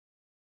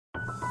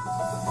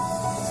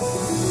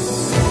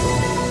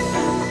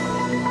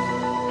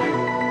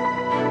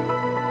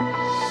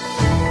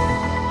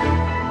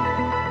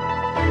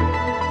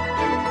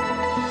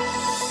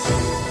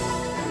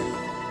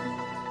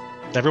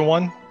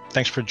Everyone,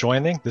 thanks for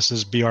joining. This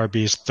is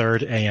BRB's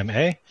third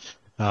AMA.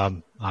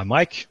 I'm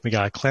Mike. We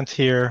got Clint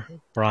here,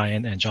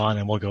 Brian, and John,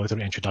 and we'll go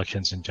through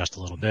introductions in just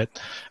a little bit.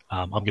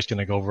 I'm just going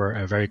to go over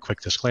a very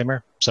quick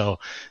disclaimer. So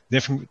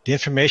the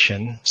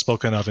information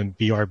spoken of in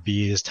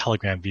BRB's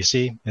Telegram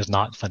VC is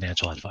not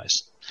financial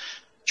advice.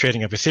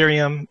 Trading of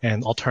Ethereum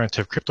and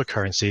alternative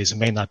cryptocurrencies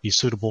may not be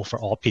suitable for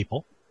all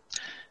people.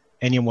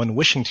 Anyone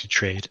wishing to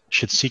trade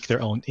should seek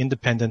their own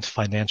independent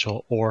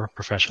financial or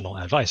professional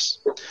advice.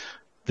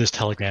 This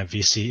Telegram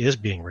VC is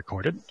being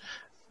recorded,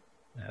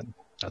 and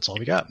that's all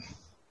we got.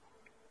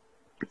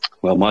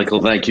 Well,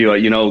 Michael, thank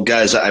you.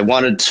 Guys, I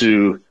wanted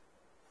to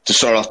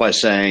start off by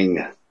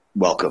saying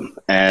welcome,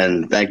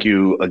 and thank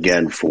you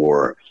again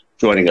for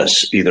joining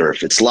us, either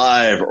if it's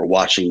live or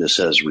watching this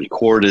as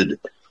recorded.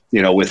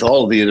 With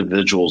all of the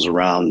individuals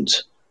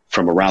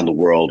from around the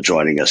world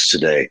joining us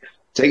today,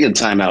 taking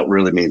time out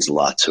really means a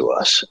lot to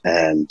us.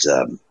 And,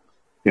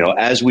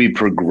 as we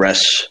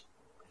progress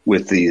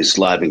with these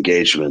live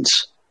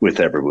engagements with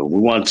everyone,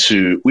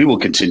 we will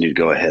continue to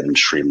go ahead and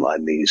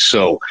streamline these.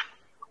 So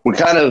we're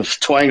kind of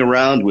toying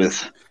around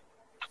with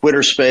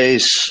Twitter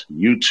Space,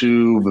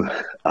 YouTube,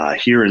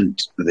 here in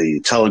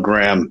the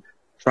Telegram,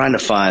 trying to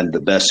find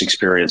the best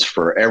experience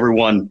for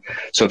everyone.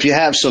 So if you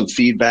have some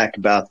feedback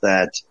about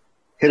that,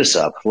 hit us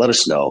up. Let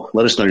us know.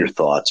 Let us know your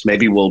thoughts.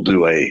 Maybe we'll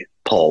do a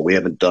poll. We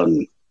haven't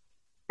done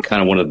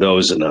kind of one of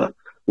those in a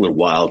little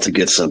while to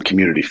get some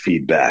community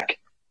feedback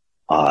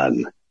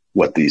on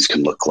what these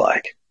can look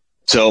like.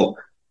 So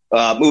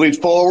moving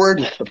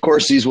forward, of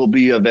course, these will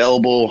be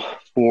available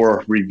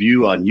for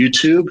review on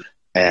YouTube.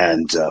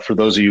 And for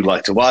those of you who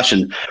like to watch,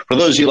 and for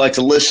those of you who like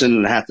to listen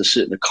and have to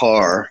sit in a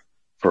car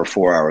for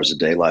 4 hours a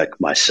day,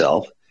 like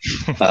myself,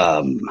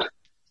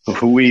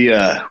 we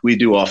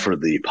do offer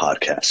the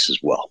podcast as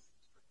well.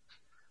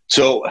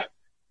 So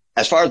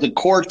as far as the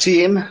core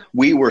team,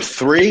 we were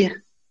 3,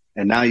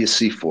 and now you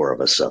see 4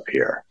 of us up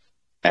here.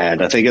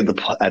 And I think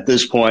at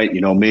this point,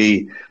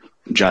 me,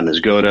 John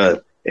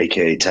Nisgoda,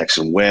 a.k.a.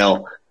 Texan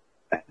Whale,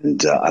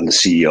 and I'm the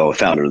CEO and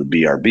founder of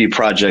the BRB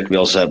project. We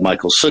also have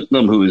Michael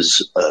Sooknam, who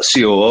is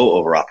COO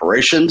over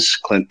operations,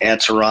 Clint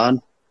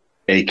Antaron,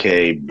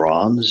 a.k.a.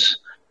 Bronze,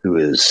 who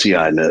is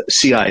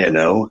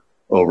CINO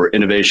over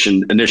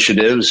innovation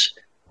initiatives.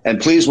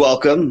 And please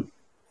welcome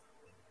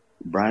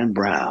Brian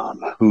Brown,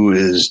 who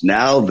is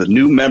now the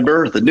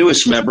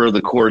newest member of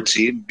the core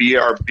team,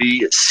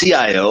 BRB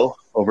CIO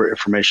over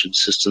information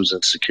systems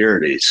and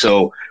security.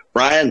 So,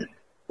 Brian,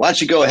 why don't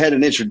you go ahead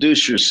and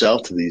introduce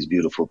yourself to these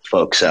beautiful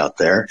folks out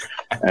there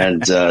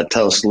and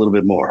tell us a little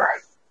bit more.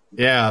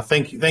 Yeah,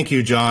 thank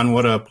you, John.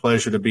 What a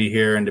pleasure to be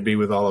here and to be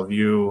with all of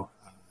you.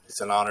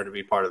 It's an honor to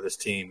be part of this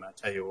team. I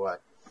tell you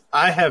what,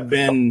 I have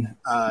been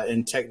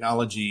in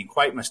technology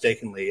quite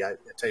mistakenly. I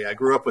tell you, I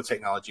grew up with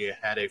technology. I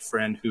had a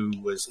friend who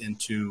was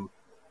into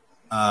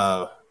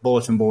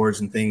bulletin boards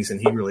and things,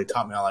 and he really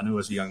taught me all I knew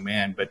as a young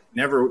man, but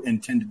never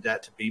intended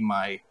that to be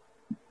my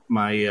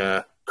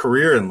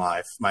career in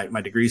life.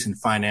 My degree's in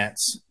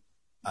finance,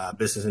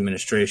 business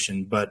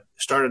administration, but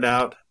started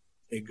out,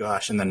 in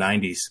the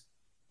 90s.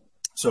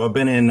 So I've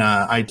been in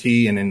IT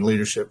and in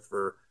leadership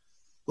for a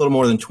little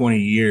more than 20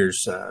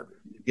 years.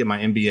 Get my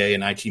MBA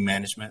in IT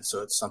management,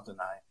 so it's something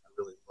I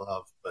really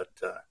love. But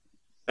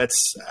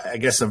that's, I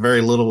guess, a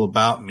very little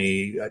about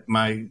me.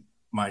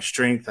 My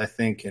strength, I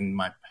think, and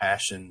my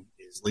passion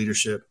is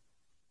leadership,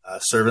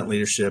 servant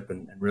leadership,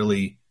 and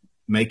really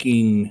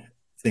making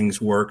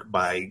things work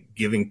by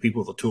giving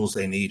people the tools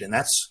they need. And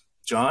that's,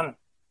 John,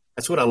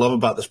 that's what I love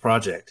about this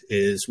project,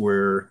 is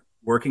we're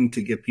working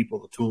to give people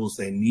the tools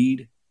they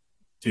need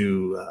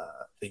to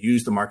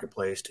use the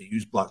marketplace, to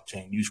use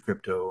blockchain, use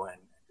crypto, and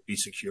be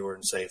secure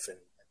and safe and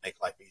make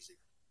life easier.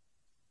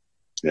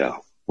 Yeah,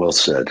 well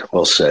said,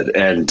 well said.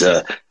 And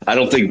I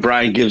don't think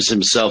Brian gives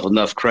himself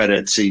enough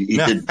credit. He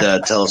did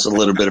tell us a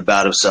little bit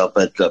about himself,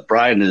 but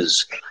Brian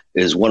is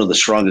one of the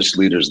strongest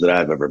leaders that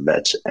I've ever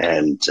met,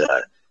 and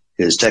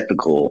his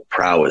technical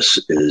prowess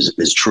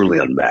is truly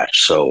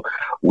unmatched. So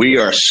we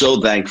are so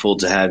thankful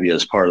to have you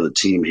as part of the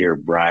team here,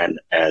 Brian,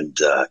 and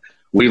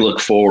we look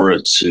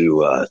forward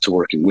to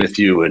working with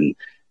you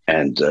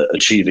and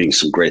achieving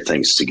some great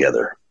things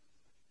together.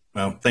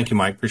 Well, thank you,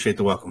 Mike. Appreciate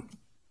the welcome.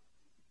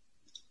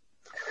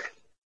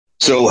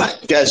 So,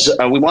 guys,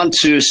 we want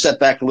to step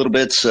back a little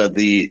bit.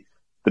 The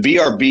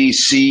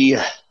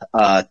BRBC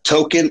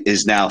token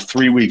is now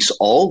 3 weeks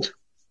old.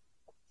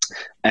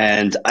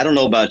 And I don't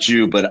know about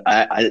you, but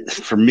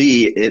for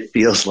me, it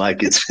feels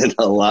like it's been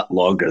a lot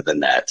longer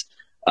than that.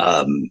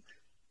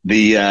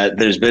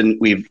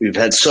 We've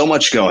had so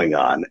much going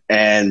on,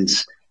 and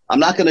I'm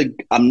not gonna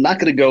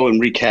go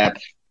and recap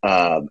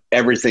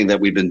everything that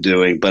we've been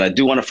doing, but I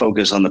do want to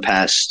focus on the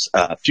past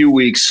few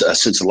weeks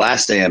since the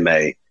last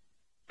AMA,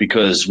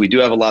 because we do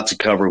have a lot to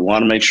cover. We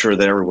want to make sure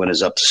that everyone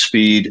is up to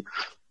speed.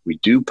 We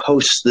do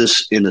post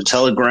this in the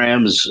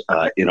telegrams,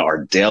 in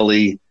our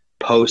daily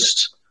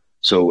posts.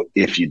 So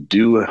if you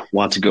do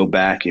want to go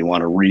back, you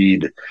want to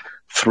read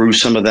through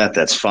some of that,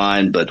 that's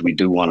fine. But we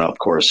do want to, of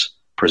course,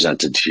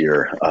 present it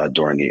here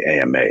during the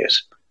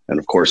AMAs. and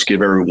of course,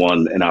 give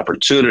everyone an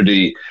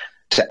opportunity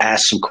to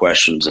ask some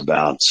questions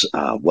about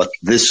what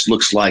this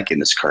looks like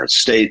in its current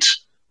state,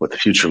 what the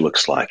future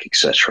looks like,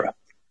 etc.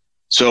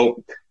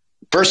 So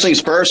first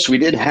things first, we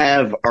did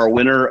have our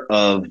winner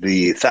of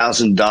the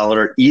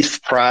 $1,000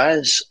 ETH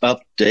prize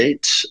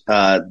update,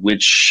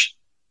 which,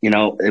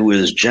 it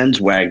was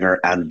Jens Wagner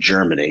out of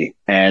Germany.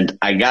 And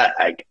I got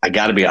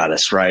to be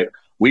honest, right?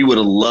 We would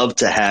have loved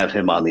to have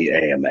him on the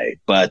AMA,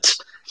 but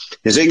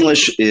his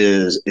English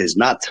is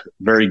not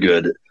very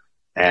good,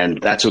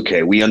 and that's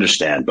okay. We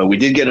understand. But we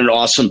did get an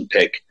awesome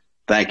pick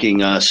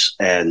thanking us.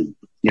 And,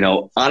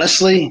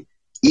 honestly,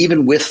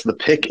 even with the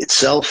pick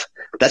itself,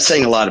 that's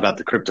saying a lot about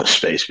the crypto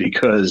space,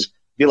 because I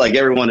feel like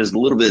everyone is a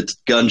little bit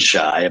gun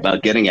shy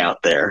about getting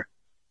out there,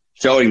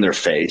 showing their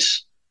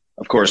face.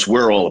 Of course,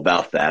 we're all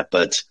about that,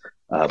 but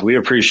we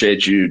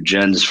appreciate you,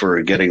 Jens,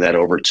 for getting that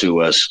over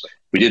to us.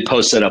 We did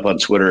post that up on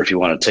Twitter if you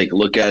want to take a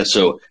look at it.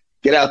 So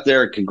get out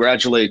there,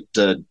 congratulate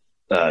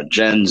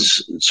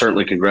Jens.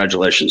 Certainly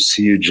congratulations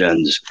to you,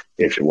 Jens,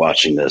 if you're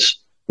watching this.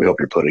 We hope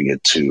you're putting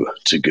it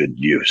to good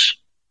use.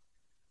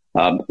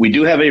 We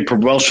do have a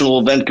promotional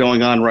event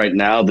going on right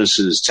now. This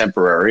is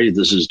temporary.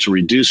 This is to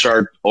reduce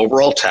our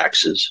overall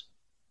taxes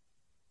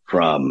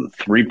from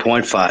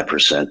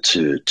 3.5%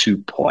 to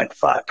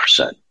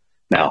 2.5%.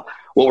 Now,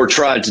 what we're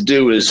trying to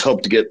do is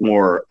hope to get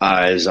more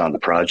eyes on the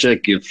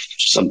project, give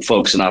some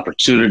folks an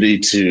opportunity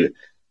to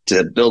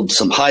build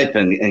some hype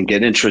and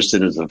get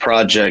interested in the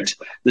project.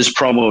 This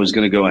promo is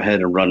going to go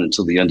ahead and run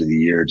until the end of the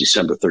year,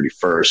 December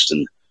 31st,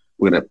 and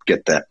we're going to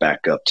get that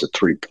back up to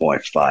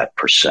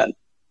 3.5%.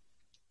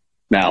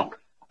 Now,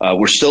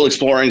 we're still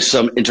exploring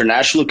some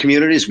international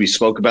communities. We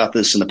spoke about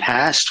this in the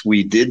past.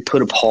 We did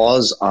put a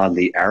pause on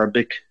the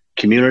Arabic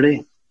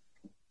community.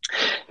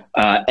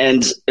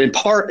 And in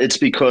part, it's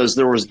because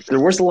there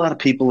was a lot of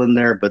people in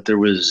there, but there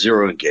was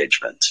zero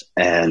engagement.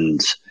 And,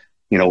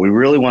 we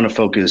really want to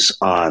focus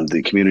on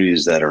the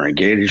communities that are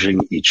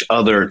engaging each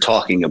other,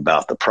 talking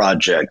about the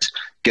project,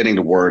 getting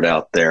the word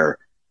out there.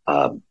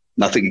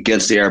 Nothing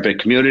against the Arabic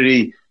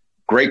community.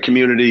 Great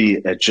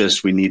community.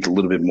 We need a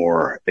little bit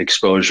more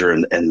exposure,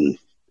 and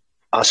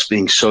us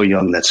being so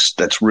young,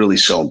 that's really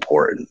so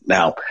important.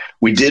 Now,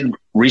 we did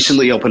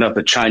recently open up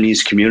a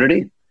Chinese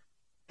community,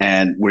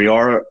 and we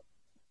are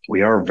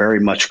very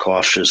much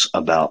cautious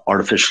about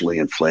artificially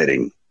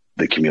inflating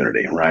the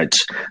community, right?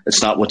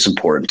 It's not what's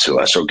important to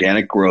us.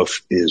 Organic growth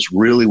is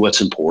really what's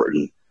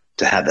important,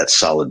 to have that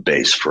solid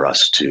base for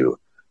us to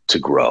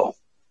grow.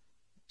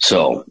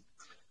 So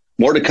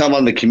more to come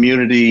on the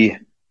community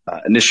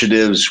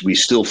initiatives. We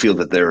still feel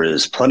that there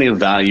is plenty of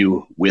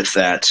value with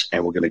that,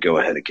 and we're going to go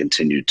ahead and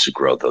continue to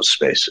grow those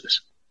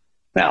spaces.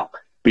 Now,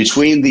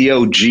 between the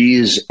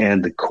OGs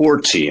and the core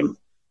team,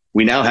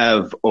 we now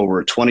have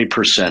over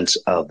 20%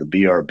 of the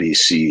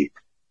BRBC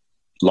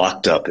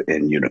locked up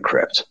in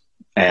Unicrypt.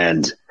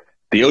 And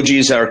the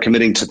OGs are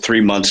committing to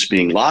 3 months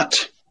being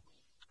locked.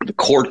 The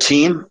core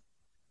team,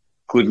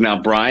 including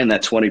now Brian,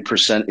 that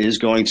 20% is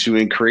going to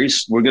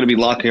increase. We're going to be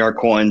locking our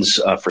coins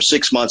for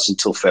 6 months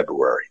until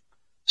February.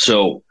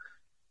 So,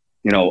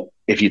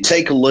 if you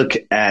take a look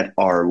at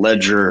our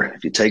ledger,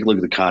 if you take a look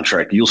at the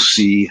contract, you'll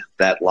see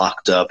that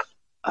locked up.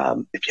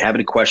 If you have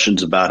any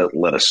questions about it,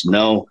 let us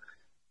know.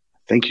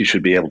 I think you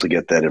should be able to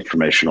get that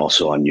information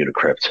also on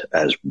Unicrypt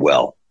as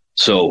well.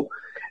 So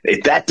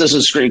if that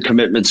doesn't scream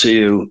commitment to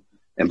you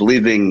and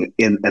believing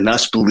in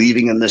us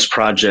believing in this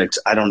project,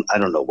 I don't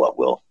know what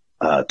will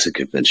to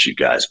convince you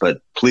guys.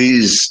 But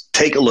please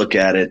take a look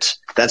at it.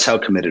 That's how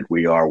committed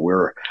we are.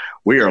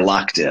 We are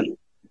locked in.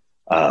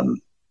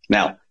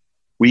 Now,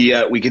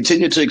 we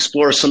continue to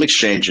explore some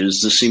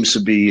exchanges. This seems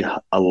to be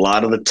a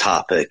lot of the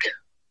topic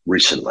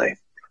recently.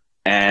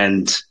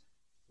 And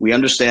we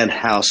understand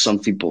how some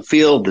people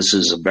feel. This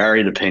is a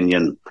varied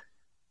opinion.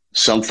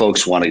 Some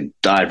folks want to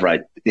dive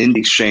right into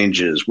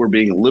exchanges. We're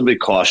being a little bit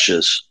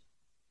cautious.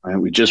 Right?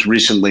 We just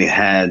recently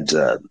had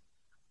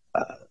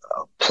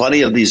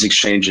plenty of these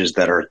exchanges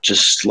that are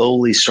just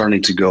slowly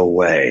starting to go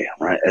away,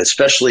 right?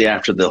 Especially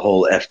after the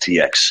whole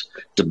FTX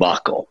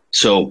debacle.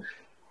 So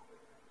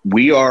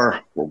we're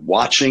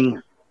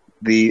watching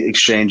the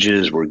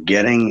exchanges. We're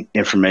getting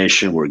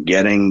information. We're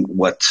getting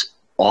what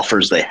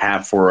offers they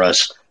have for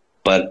us.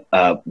 But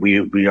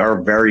we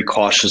are very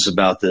cautious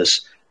about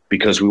this,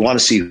 because we want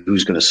to see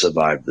who's going to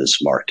survive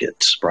this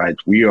market, right?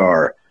 We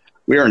are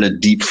in a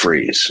deep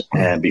freeze,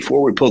 and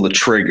before we pull the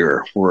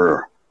trigger,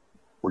 we're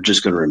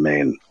just going to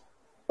remain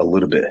a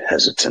little bit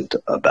hesitant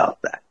about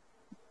that.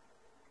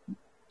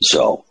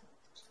 So,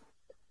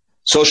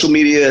 social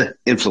media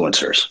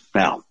influencers.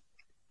 Now,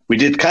 we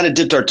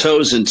dipped our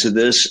toes into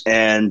this,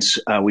 and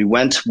we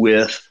went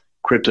with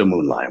Crypto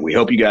Moonlight. We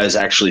hope you guys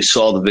actually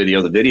saw the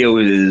video. The video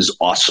is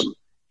awesome.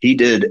 He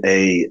did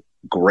a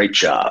great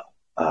job.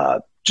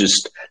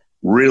 Just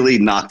really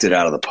knocked it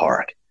out of the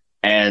park.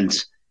 And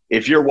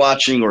if you're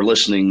watching or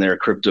listening there,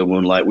 Crypto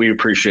Moonlight, we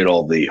appreciate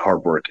all the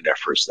hard work and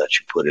efforts that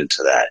you put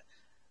into that.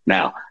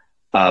 Now,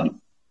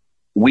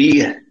 we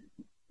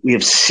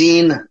have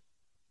seen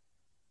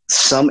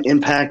some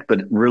impact,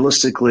 but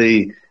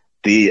realistically,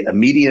 the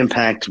immediate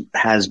impact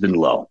has been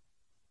low.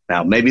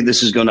 Now, maybe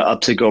this is going to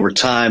uptick over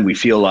time. We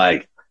feel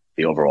like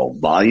the overall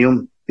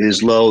volume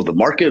is low. The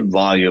market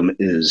volume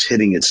is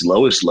hitting its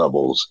lowest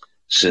levels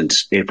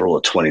since April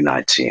of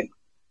 2019.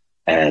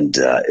 And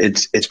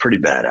it's pretty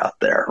bad out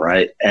there,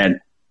 right? And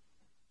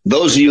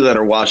those of you that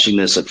are watching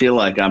this, I feel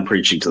like I'm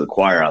preaching to the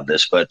choir on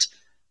this, but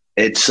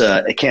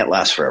it can't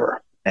last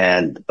forever.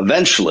 And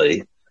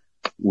eventually,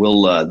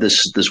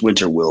 this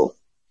winter will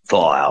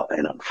thaw out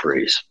and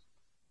unfreeze.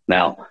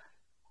 Now,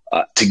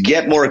 to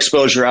get more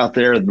exposure out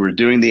there, we're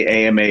doing the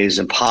AMAs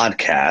and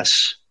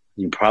podcasts.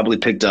 You probably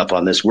picked up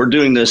on this. We're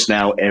doing this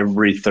now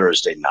every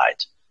Thursday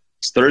night.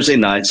 It's Thursday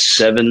night,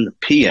 7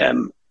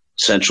 p.m.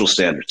 Central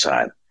Standard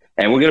Time.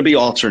 And we're going to be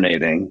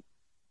alternating.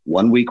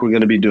 One week we're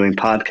going to be doing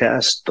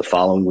podcasts. The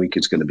following week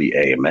it's going to be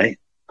AMA,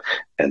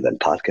 and then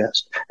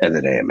podcast, and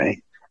then AMA.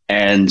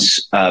 And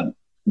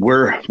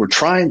we're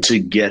trying to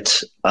get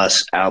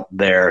us out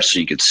there so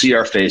you can see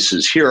our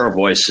faces, hear our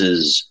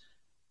voices,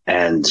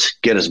 and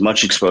get as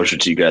much exposure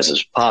to you guys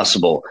as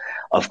possible.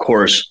 Of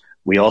course,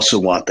 we also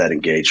want that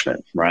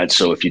engagement, right?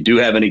 So if you do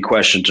have any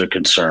questions or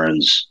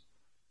concerns,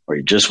 or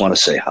you just want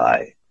to say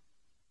hi,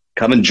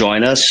 come and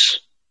join us.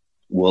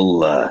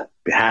 We'll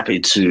be happy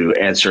to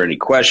answer any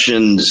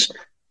questions,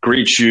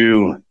 greet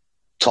you,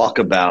 talk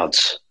about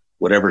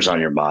whatever's on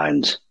your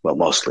mind. Well,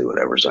 mostly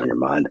whatever's on your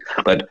mind,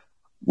 but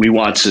we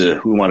want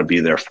to be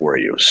there for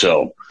you.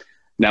 So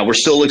now we're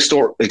still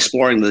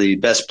exploring the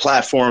best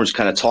platforms,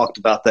 kind of talked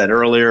about that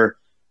earlier.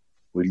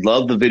 We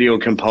love the video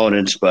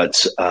components, but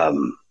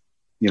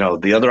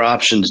the other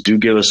options do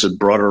give us a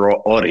broader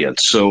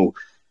audience. So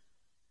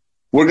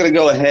we're going to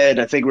go ahead.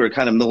 I think we were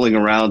kind of milling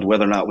around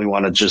whether or not we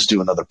want to just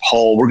do another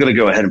poll. We're going to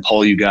go ahead and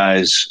poll you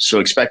guys.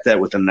 So expect that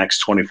within the next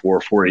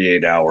 24,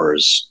 48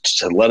 hours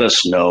to let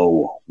us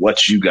know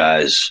which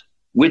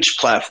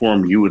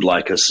platform you would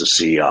like us to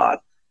see on.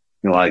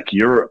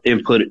 Your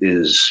input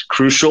is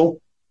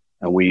crucial,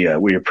 and we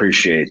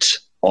appreciate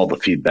all the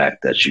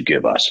feedback that you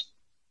give us.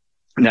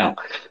 Now,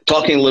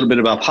 talking a little bit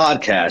about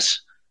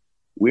podcasts,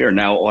 we are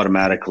now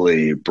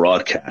automatically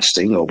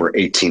broadcasting over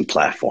 18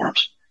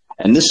 platforms.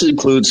 And this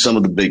includes some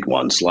of the big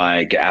ones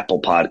like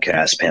Apple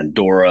Podcasts,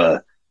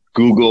 Pandora,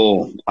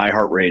 Google,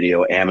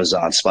 iHeartRadio,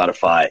 Amazon,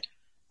 Spotify.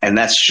 And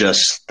that's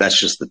just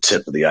the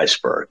tip of the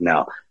iceberg.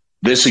 Now,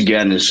 this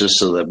again is just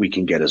so that we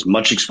can get as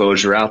much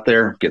exposure out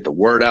there, get the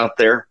word out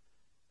there,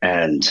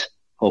 and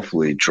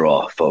hopefully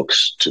draw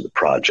folks to the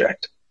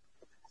project.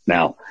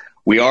 Now,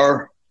 we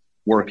are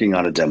working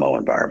on a demo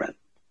environment.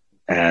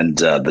 And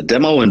the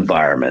demo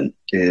environment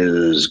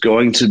is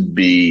going to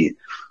be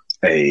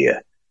a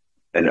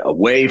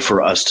way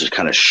for us to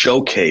kind of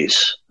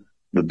showcase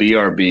the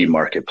BRB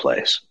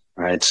marketplace,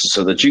 right?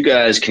 So that you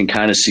guys can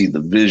kind of see the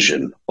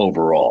vision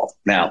overall.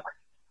 Now,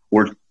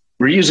 we're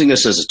using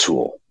this as a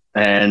tool,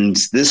 and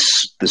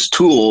this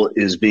tool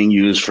is being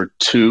used for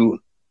two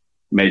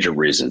major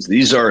reasons.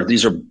 These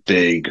are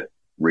big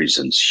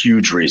reasons,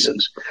 huge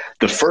reasons.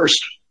 The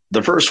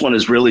first one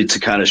is really to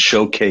kind of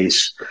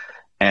showcase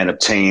and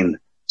obtain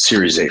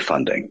Series A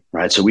funding,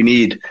 right? So we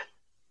need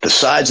the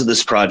sides of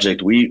this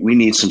project. We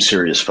need some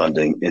serious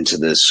funding into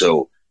this.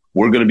 So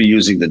we're going to be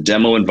using the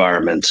demo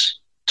environment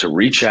to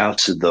reach out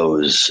to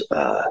those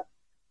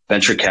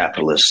venture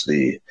capitalists,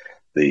 the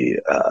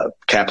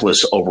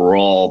capitalists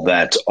overall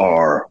that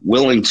are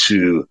willing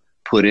to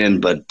put in,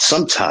 but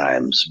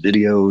sometimes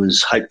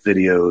videos, hype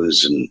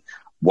videos, and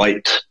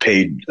white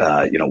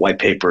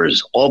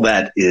papers, all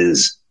that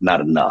is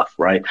not enough,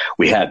 right?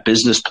 We have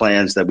business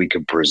plans that we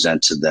can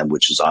present to them,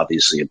 which is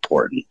obviously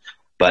important,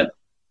 but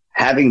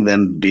having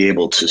them be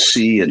able to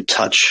see and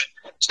touch,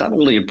 it's not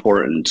only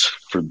important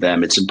for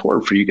them, it's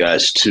important for you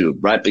guys too,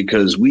 right?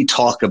 Because we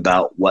talk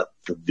about what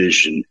the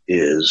vision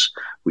is.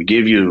 We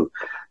give you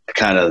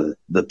kind of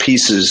the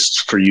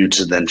pieces for you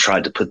to then try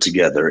to put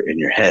together in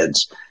your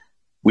heads.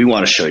 We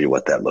want to show you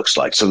what that looks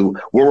like. So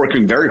we're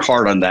working very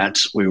hard on that.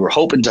 We were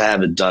hoping to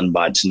have it done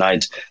by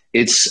tonight.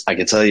 I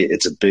can tell you,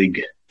 it's a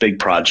big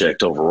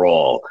project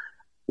overall.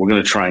 We're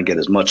going to try and get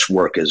as much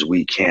work as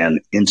we can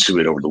into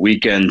it over the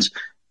weekend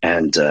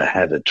and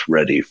have it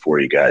ready for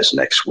you guys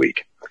next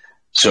week.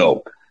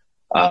 So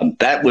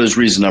that was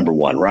reason number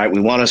one, right?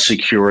 We want to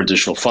secure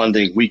additional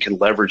funding. We can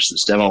leverage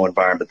this demo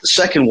environment. The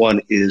second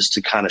one is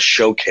to kind of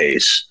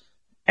showcase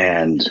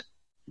and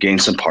gain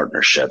some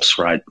partnerships,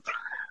 right?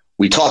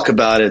 We talk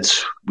about it.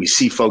 We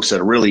see folks that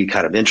are really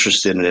kind of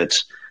interested in it.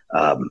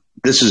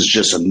 This is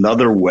just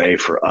another way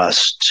for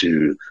us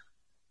to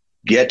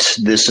get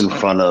this in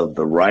front of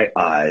the right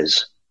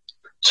eyes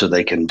so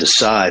they can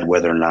decide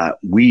whether or not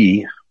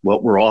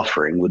what we're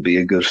offering would be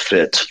a good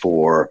fit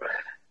for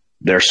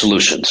their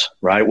solutions,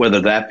 right?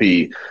 Whether that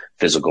be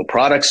physical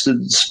products to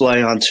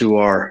display onto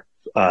our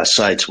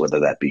sites,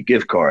 whether that be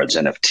gift cards,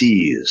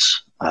 NFTs,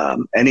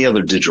 any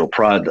other digital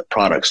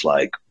products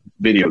like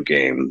video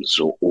games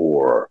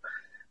or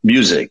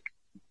music.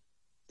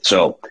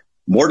 So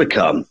more to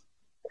come.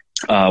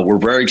 We're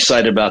very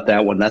excited about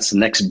that one. That's the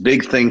next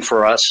big thing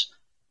for us,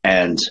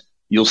 and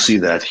you'll see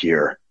that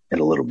here in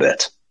a little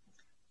bit.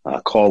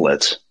 Call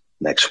it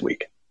next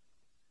week.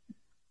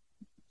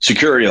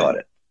 security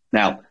audit.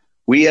 Now,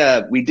 we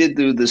did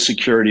do the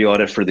security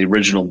audit for the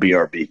original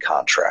BRB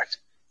contract.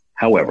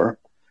 However,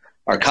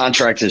 our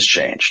contract has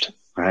changed.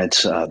 Right,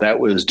 that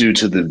was due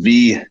to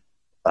the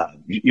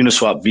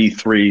Uniswap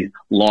V3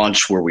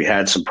 launch, where we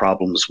had some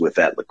problems with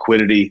that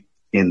liquidity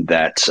in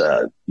that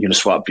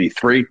Uniswap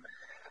V3.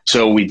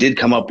 So we did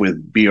come up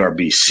with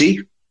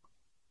BRBC,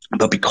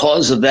 but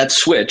because of that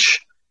switch,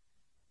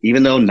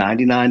 even though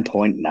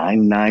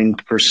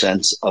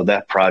 99.99% of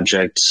that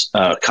contract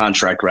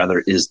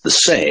is the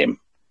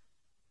same,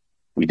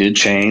 we did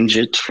change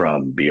it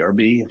from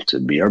BRB to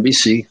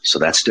BRBC, so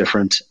that's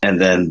different. And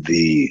then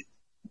the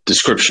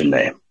description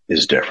name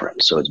is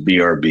different. So it's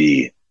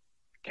BRB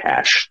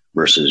cash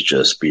versus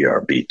just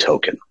BRB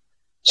token.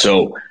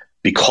 So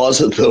because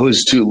of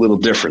those two little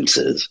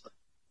differences,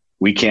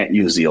 we can't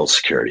use the old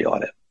security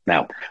audit.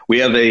 Now, we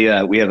have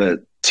a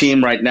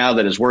team right now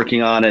that is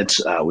working on it.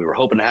 We were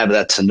hoping to have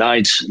that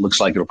tonight. It looks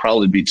like it'll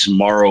probably be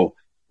tomorrow.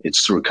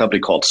 It's through a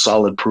company called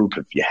Solid Proof.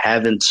 If you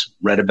haven't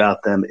read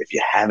about them, if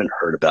you haven't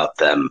heard about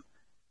them,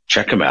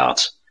 check them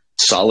out.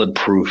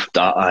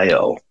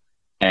 Solidproof.io,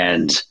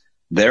 and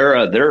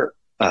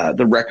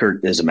the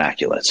record is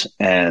immaculate,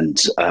 and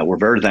we're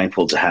very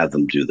thankful to have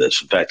them do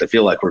this. In fact, I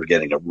feel like we're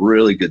getting a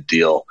really good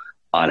deal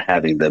on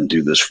having them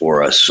do this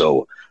for us.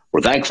 So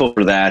we're thankful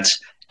for that,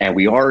 and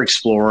we are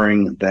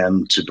exploring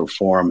them to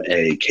perform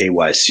a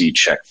KYC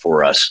check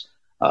for us.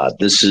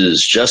 This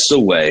is just a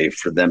way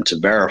for them to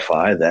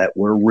verify that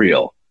we're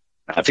real.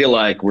 I feel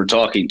like we're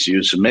talking to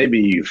you, so maybe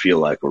you feel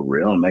like we're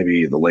real.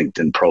 Maybe the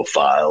LinkedIn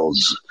profiles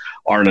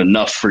aren't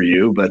enough for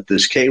you, but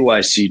this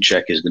KYC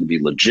check is going to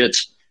be legit.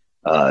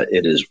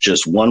 It is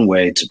just one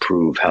way to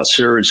prove how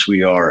serious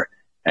we are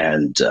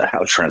and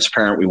how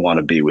transparent we want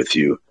to be with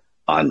you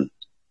on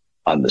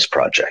this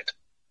project.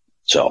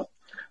 So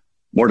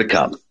more to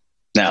come.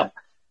 Now,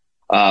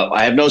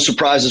 I have no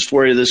surprises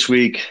for you this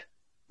week,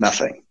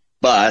 nothing.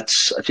 But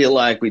I feel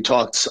like we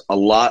talked a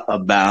lot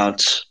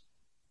about,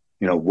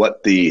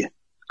 what the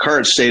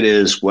current state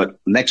is, what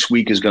next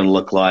week is going to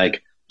look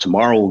like.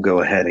 Tomorrow we'll go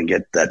ahead and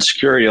get that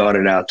security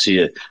audit out to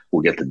you.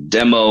 We'll get the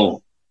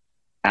demo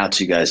out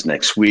to you guys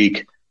next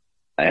week.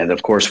 And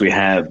of course, we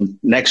have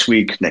next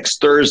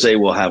Thursday,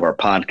 we'll have our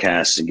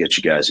podcast and get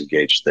you guys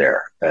engaged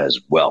there as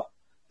well.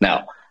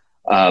 Now,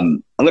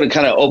 I'm going to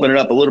kind of open it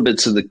up a little bit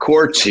to the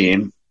core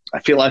team. I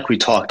feel like we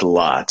talked a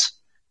lot.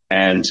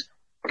 And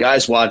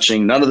guys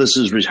watching, none of this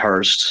is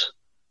rehearsed.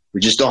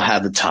 We just don't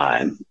have the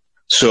time.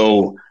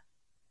 So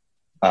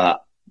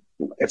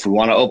if we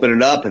want to open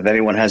it up, if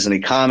anyone has any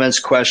comments,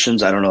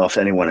 questions, I don't know if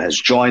anyone has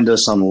joined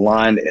us on the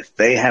line. If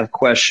they have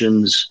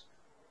questions,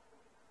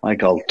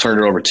 Mike, I'll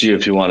turn it over to you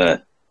if you want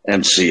to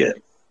MC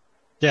it.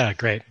 Yeah,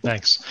 great.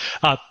 Thanks.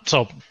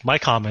 So my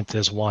comment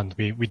is, one,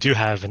 we do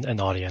have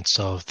an audience.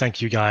 So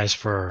thank you guys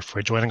for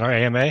joining our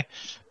AMA.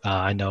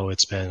 I know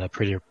it's been a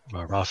pretty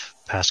rough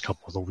past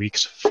couple of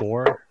weeks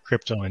for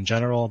crypto in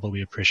general, but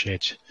we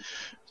appreciate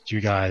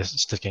you guys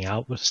sticking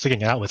out with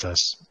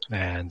us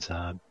and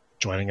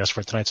joining us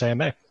for tonight's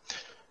AMA.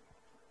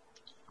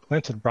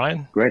 Clint and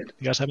Brian, great.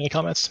 You guys have any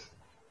comments?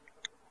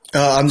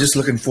 I'm just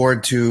looking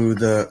forward to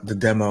the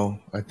demo.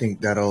 I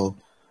think that'll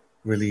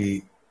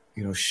really,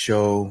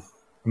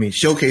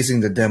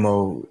 showcasing the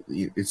demo.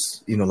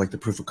 It's like the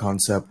proof of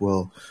concept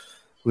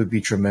would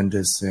be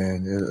tremendous,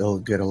 and it'll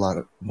get a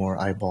lot more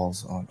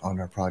eyeballs on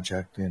our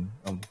project, and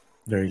I'm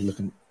very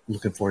looking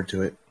forward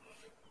to it.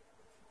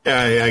 Yeah,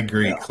 I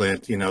agree,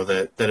 Clint.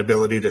 That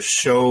ability to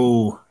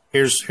show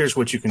here's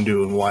what you can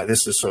do and why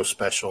this is so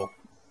special.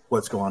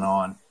 What's going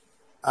on?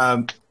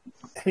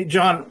 Hey,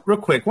 John, real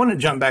quick, want to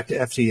jump back to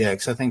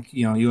FTX. I think,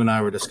 you and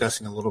I were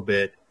discussing a little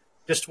bit.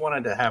 Just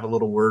wanted to have a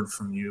little word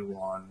from you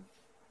on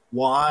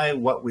why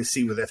what we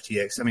see with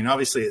FTX. I mean,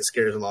 obviously it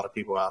scares a lot of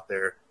people out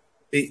there,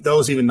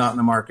 those even not in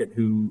the market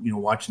who,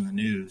 watching the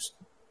news.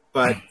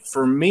 But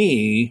for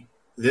me,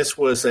 this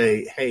was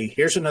hey,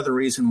 here's another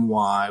reason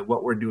why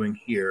what we're doing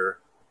here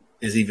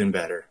is even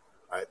better,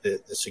 right? The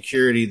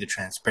security, the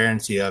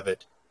transparency of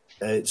it.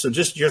 So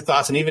just your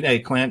thoughts, and even, hey,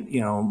 Clint,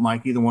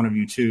 Mike, either one of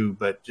you too,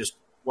 but just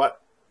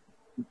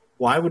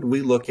why would we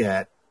look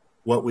at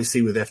what we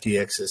see with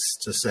FTX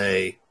to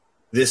say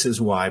this is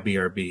why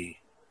BRB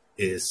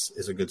is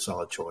a good,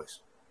 solid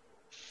choice?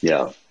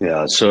 Yeah.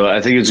 So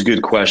I think it's a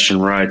good question,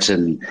 right?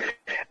 And,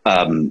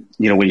 when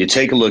you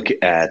take a look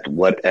at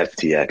what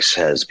FTX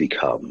has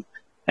become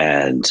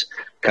and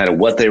kind of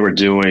what they were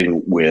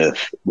doing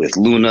with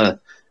Luna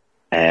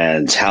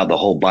and how the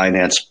whole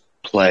Binance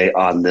play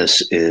on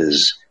this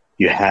is,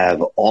 you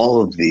have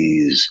all of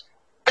these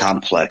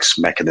complex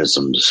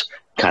mechanisms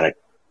kind of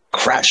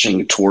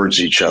crashing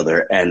towards each other,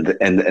 and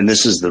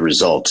this is the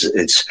result.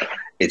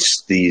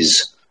 It's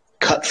these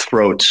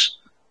cutthroat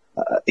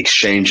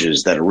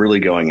exchanges that are really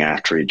going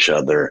after each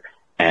other,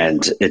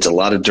 and it's a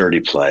lot of dirty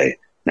play.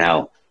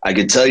 Now, I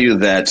can tell you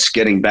that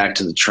getting back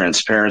to the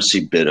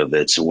transparency bit of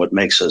it, and what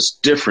makes us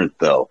different,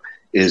 though,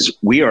 is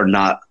we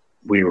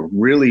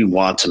really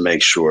want to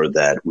make sure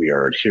that we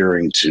are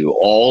adhering to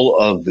all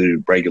of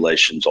the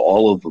regulations,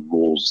 all of the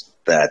rules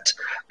that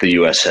the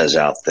U.S. has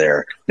out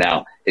there.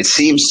 Now, it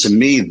seems to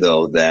me,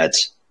 though, that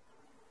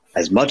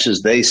as much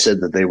as they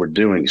said that they were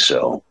doing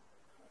so,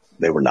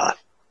 they were not.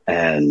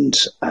 And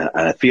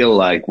I feel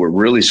like we're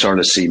really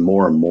starting to see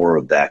more and more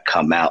of that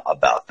come out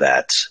about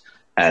that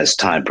as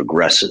time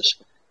progresses.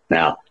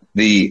 Now,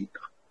 the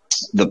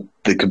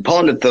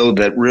component, though,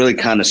 that really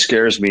kind of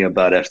scares me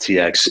about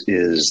FTX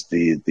is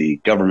the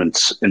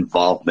government's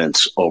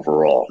involvements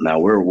overall. Now,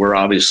 we're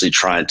obviously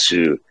trying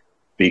to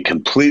be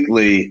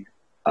completely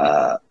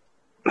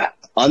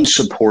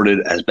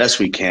unsupported as best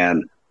we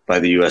can by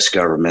the U.S.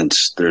 government.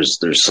 There's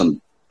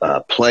some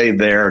play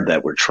there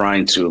that we're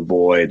trying to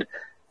avoid.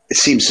 It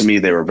seems to me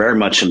they were very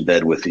much in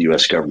bed with the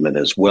U.S. government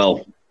as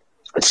well.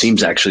 It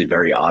seems actually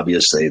very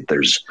obvious.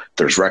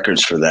 There's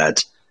records for that,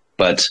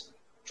 but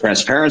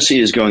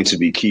transparency is going to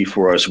be key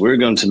for us. We're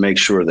going to make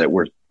sure that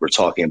we're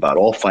talking about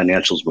all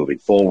financials moving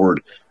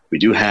forward. We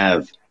do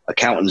have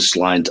accountants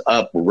lined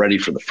up. We're ready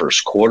for the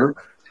first quarter,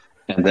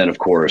 and then of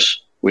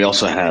course we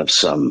also have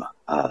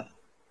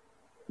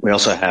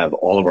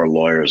all of our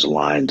lawyers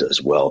aligned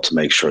as well to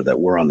make sure that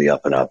we're on the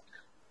up and up.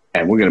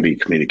 And we're going to be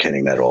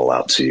communicating that all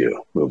out to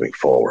you moving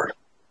forward.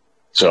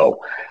 So,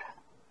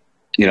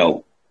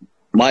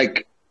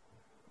 Mike,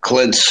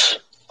 Clint,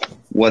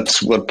 what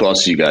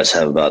thoughts do you guys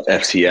have about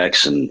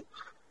FTX and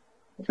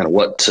kind of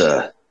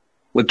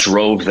what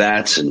drove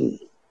that, and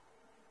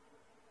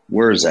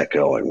where is that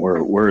going?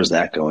 Where is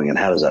that going, and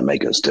how does that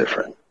make us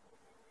different?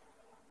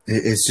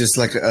 It's just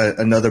like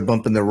another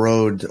bump in the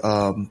road,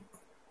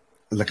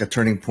 like a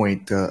turning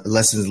point,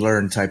 lessons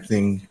learned type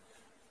thing.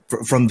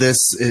 From this,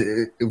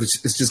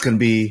 it's just going to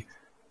be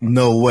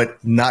know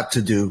what not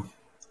to do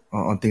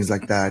on things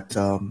like that.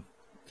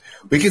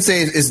 We can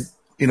say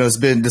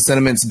the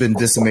sentiment's been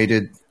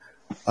decimated.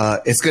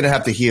 It's going to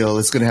have to heal.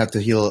 It's going to have to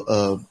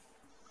heal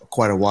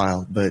quite a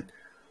while, but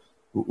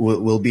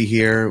we'll be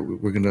here.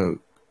 We're going to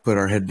put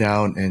our head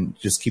down and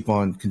just keep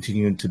on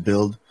continuing to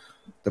build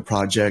the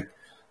project.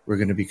 We're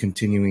going to be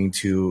continuing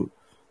to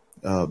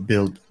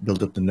build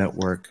up the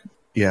network.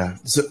 Yeah.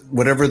 So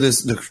whatever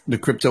the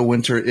crypto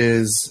winter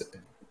is,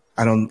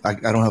 I don't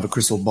have a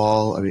crystal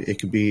ball. I mean, it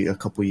could be a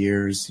couple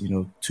years,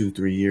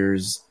 2-3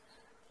 years,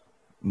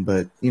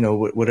 but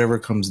whatever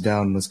comes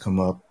down must come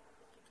up,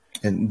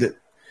 and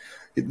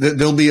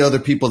there'll be other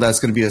people that's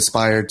going to be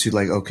aspired to,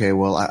 like, okay,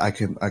 well, I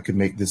could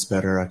make this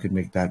better. I could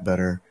make that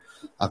better.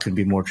 I could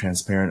be more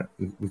transparent.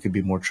 We could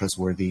be more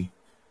trustworthy.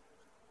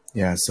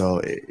 Yeah.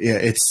 So yeah,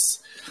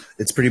 it's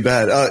pretty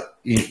bad.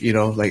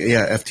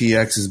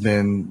 FTX has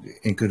been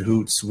in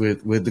cahoots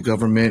with the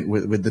government,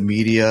 with the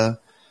media.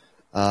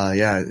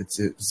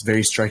 It's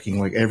very striking.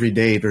 Like every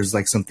day there's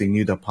like something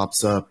new that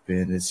pops up,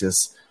 and it's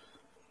just,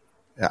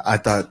 I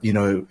thought,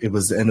 it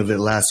was the end of it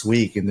last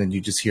week, and then you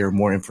just hear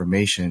more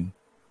information.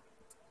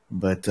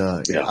 But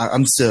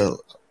I'm still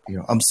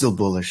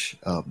bullish.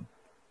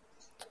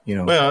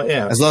 Well,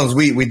 yeah. As long as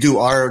we do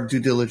our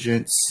due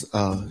diligence,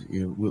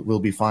 we'll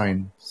be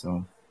fine.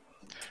 So,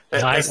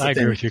 I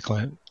agree with you,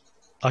 Clint.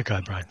 Oh, go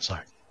ahead, Brian.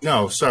 Sorry.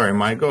 No, sorry,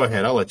 Mike. Go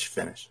ahead. I'll let you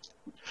finish.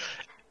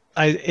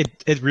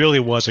 It really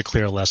was a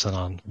clear lesson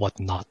on what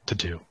not to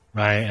do,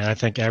 right? And I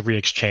think every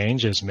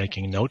exchange is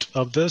making note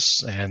of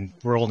this, and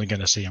we're only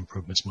going to see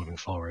improvements moving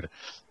forward.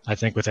 I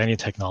think with any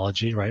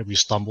technology, right, we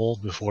stumble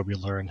before we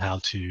learn how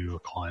to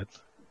call it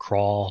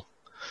crawl,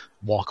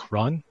 walk,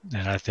 run,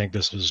 and I think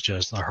this was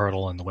just a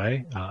hurdle in the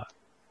way.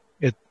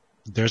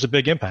 There's a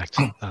big impact,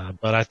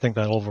 but I think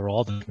that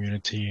overall the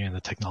community and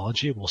the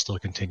technology will still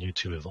continue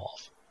to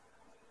evolve.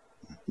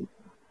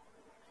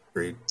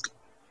 Agreed.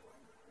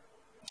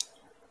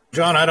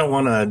 John, I don't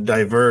want to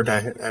divert. I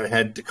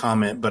had to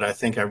comment, but I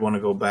think I want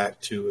to go back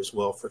to as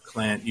well for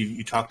Clint.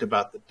 You talked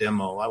about the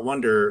demo. I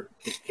wonder,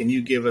 can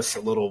you give us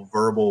a little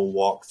verbal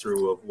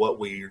walkthrough of what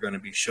we are going to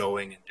be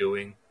showing and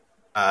doing?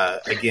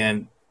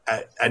 Again,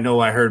 I know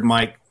I heard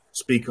Mike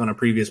speak on a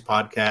previous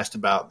podcast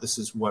about this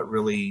is what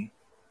really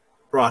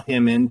brought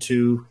him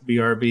into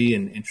BRB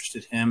and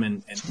interested him.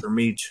 And for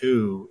me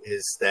too,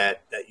 is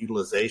that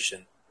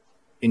utilization.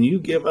 Can you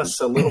give us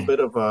a little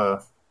bit of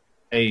a,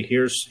 hey,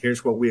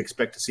 here's what we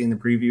expect to see in the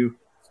preview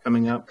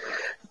coming up?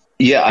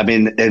 Yeah, I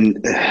mean,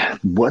 and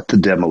what the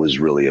demo is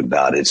really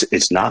about,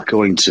 it's not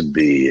going to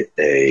be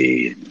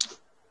a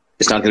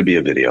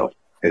video.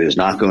 It is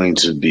not going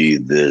to be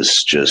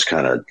this just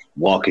kind of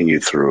walking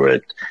you through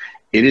it.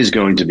 It is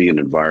going to be an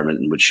environment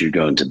in which you're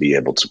going to be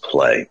able to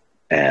play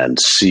and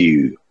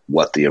see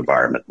what the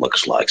environment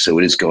looks like. So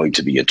it is going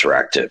to be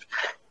interactive.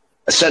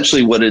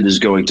 Essentially what it is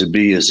going to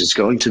be is it's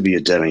going to be a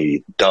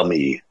dummy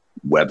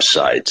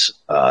website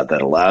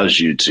that allows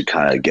you to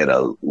kind of get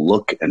a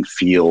look and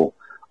feel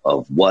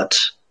of what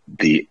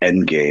the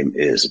end game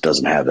is. It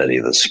doesn't have any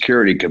of the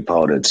security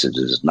components. It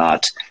is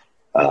not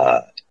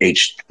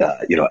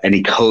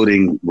any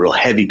coding, real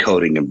heavy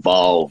coding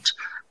involved,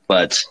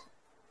 but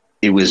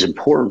it was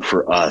important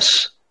for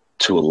us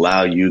to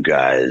allow you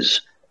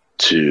guys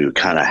to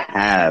kind of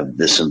have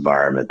this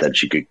environment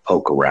that you could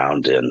poke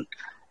around in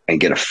and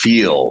get a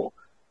feel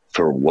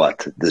for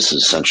what this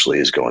essentially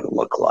is going to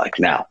look like.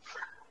 Now,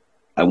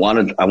 I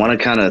want to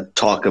kind of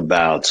talk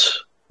about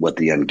what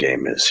the end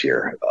game is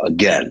here.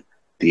 Again,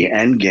 the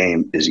end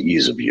game is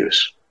ease of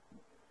use.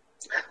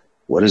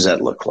 What does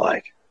that look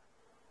like?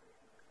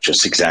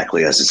 Just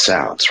exactly as it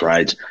sounds,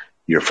 right?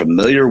 You're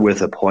familiar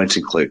with a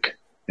point-and-click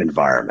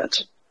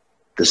environment.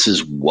 This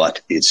is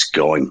what it's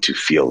going to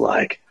feel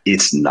like.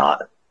 It's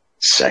not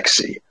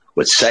sexy.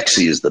 What's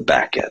sexy is the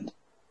back end,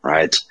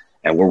 right?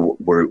 And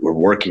we're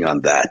working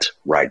on that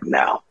right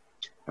now.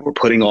 And we're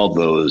putting all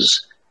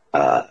those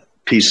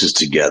pieces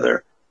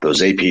together,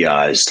 those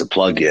APIs to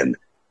plug in,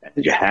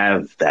 and you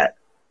have that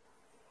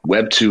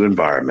Web 2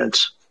 environment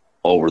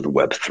over the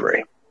Web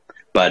 3.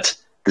 But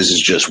this is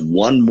just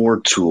one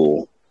more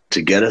tool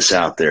to get us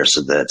out there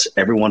so that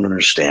everyone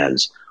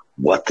understands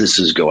what this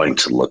is going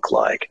to look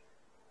like.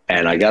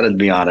 And I got to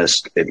be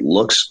honest, it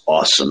looks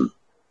awesome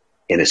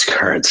in its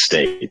current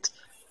state.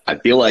 I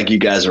feel like you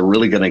guys are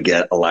really going to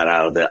get a lot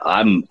out of it.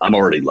 I'm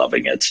already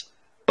loving it,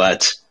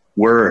 but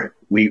we're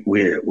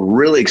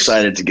really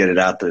excited to get it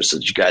out there so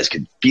that you guys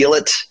can feel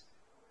it,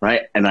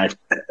 right?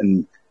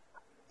 And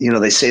you know,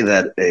 they say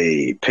that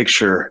a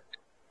picture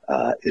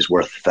is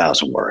worth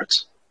 1,000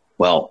 words.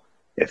 Well,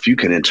 if you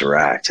can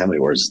interact, how many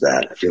words is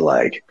that? I feel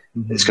like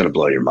it's going to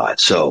blow your mind.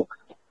 So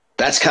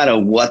that's kind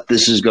of what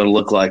this is going to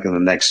look like in the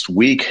next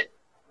week,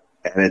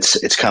 and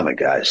it's coming,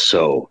 guys.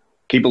 So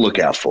keep a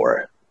lookout for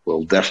it.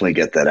 We'll definitely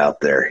get that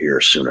out there here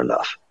soon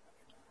enough.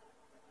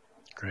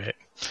 Great.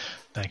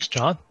 Thanks,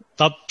 John.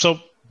 So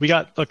we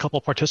got a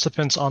couple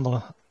participants on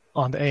the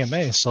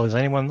AMA. So does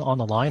anyone on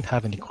the line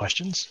have any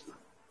questions?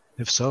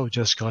 If so,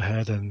 just go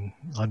ahead and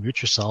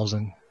unmute yourselves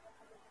and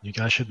you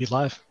guys should be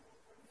live.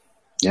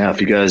 Yeah,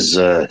 if you guys,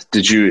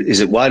 is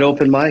it wide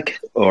open, Mike?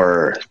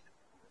 Or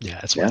yeah,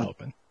 it's wide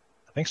open.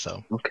 I think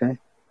so. Okay.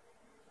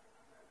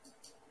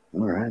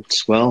 All right.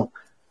 Well,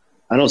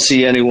 I don't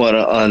see anyone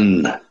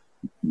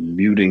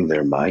unmuting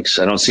their mics.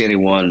 I don't see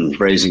anyone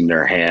raising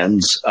their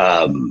hands.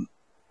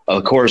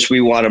 Of course, we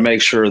want to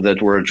make sure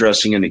that we're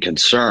addressing any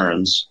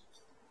concerns.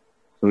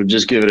 We'll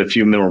just give it a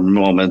few more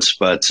moments.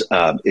 But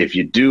if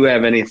you do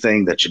have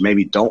anything that you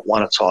maybe don't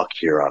want to talk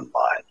here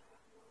online,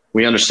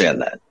 we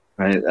understand that.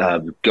 Right?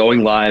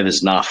 Going live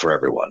is not for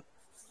everyone.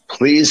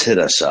 Please hit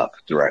us up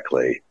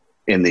directly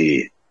in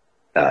the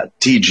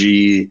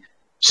TG,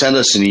 send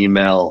us an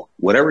email,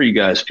 whatever you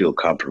guys feel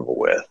comfortable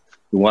with.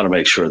 We want to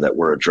make sure that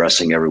we're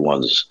addressing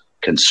everyone's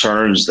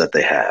concerns that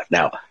they have.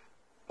 Now,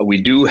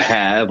 we do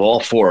have, all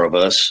four of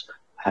us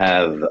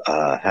have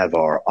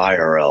our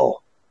IRL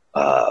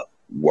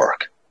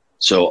work.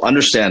 So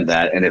understand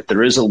that. And if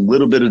there is a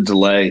little bit of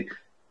delay,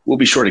 we'll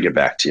be sure to get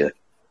back to you.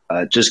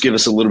 Just give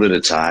us a little bit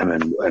of time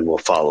and we'll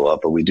follow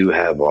up. But we do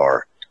have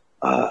our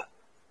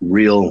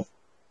real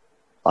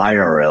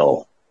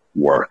IRL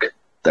work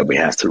that we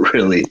have to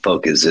really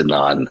focus in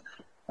on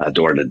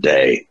during the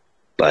day.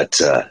 But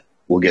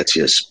we'll get to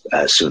you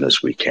as soon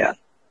as we can.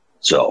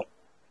 So,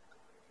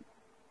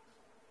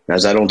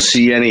 as I don't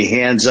see any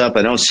hands up,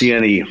 I don't see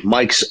any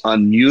mics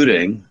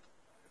unmuting,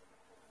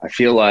 I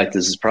feel like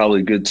this is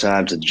probably a good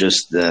time to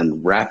just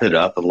then wrap it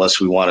up, unless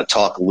we want to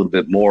talk a little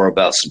bit more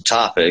about some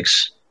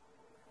topics.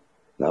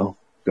 No?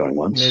 Going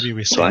once? Maybe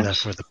we save that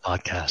for the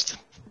podcast.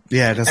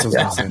 Yeah, that's what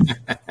I was going to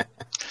say.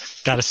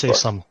 Got to save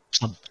some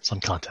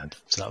content.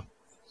 So,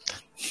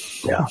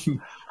 yeah.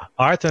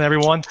 All right, then,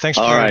 everyone. Thanks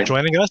for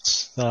joining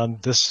us. We'll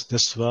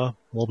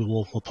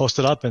post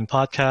it up in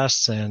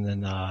podcasts and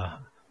then on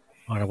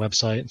our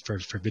website for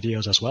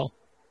videos as well.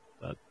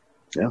 But,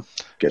 yeah,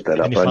 get that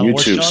up on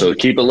YouTube. Words, so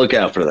keep a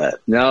lookout for that.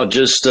 Now,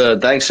 just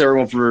thanks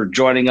everyone for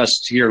joining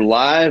us here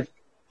live.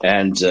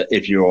 And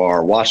if you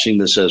are watching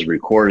this as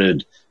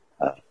recorded,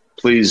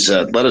 please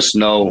let us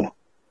know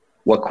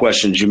what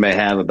questions you may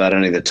have about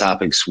any of the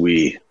topics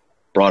we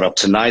brought up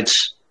tonight.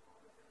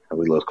 And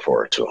we look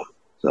forward to them.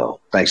 So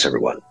thanks,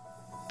 everyone.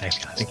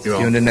 Thanks, guys. Thank you all.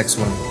 See you in the next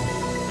one.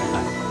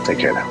 Bye. Take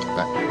care now.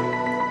 Bye.